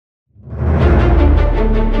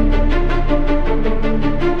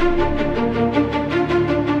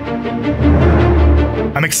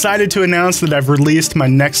excited to announce that I've released my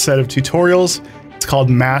next set of tutorials. It's called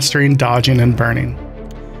Mastering, Dodging, and Burning.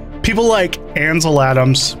 People like Ansel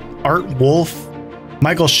Adams, Art Wolf,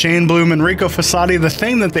 Michael Shainbloom, and Rico Fossati, the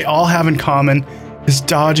thing that they all have in common is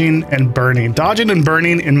dodging and burning. Dodging and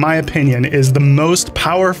burning, in my opinion, is the most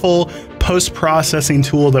powerful post-processing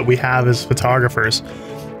tool that we have as photographers.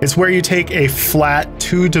 It's where you take a flat,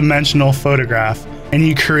 two-dimensional photograph and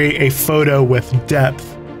you create a photo with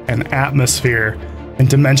depth and atmosphere and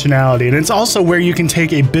dimensionality. And it's also where you can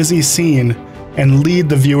take a busy scene and lead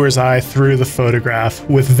the viewer's eye through the photograph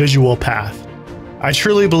with visual path. I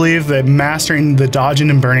truly believe that mastering the dodging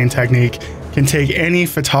and burning technique can take any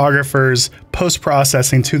photographer's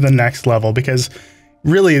post-processing to the next level, because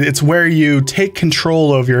really it's where you take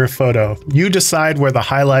control of your photo. You decide where the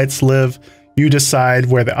highlights live, you decide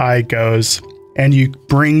where the eye goes, and you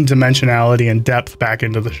bring dimensionality and depth back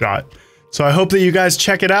into the shot. So I hope that you guys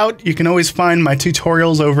check it out. You can always find my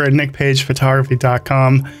tutorials over at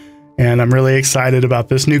nickpagephotography.com. And I'm really excited about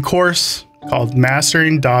this new course called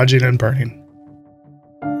Mastering, Dodging, and Burning.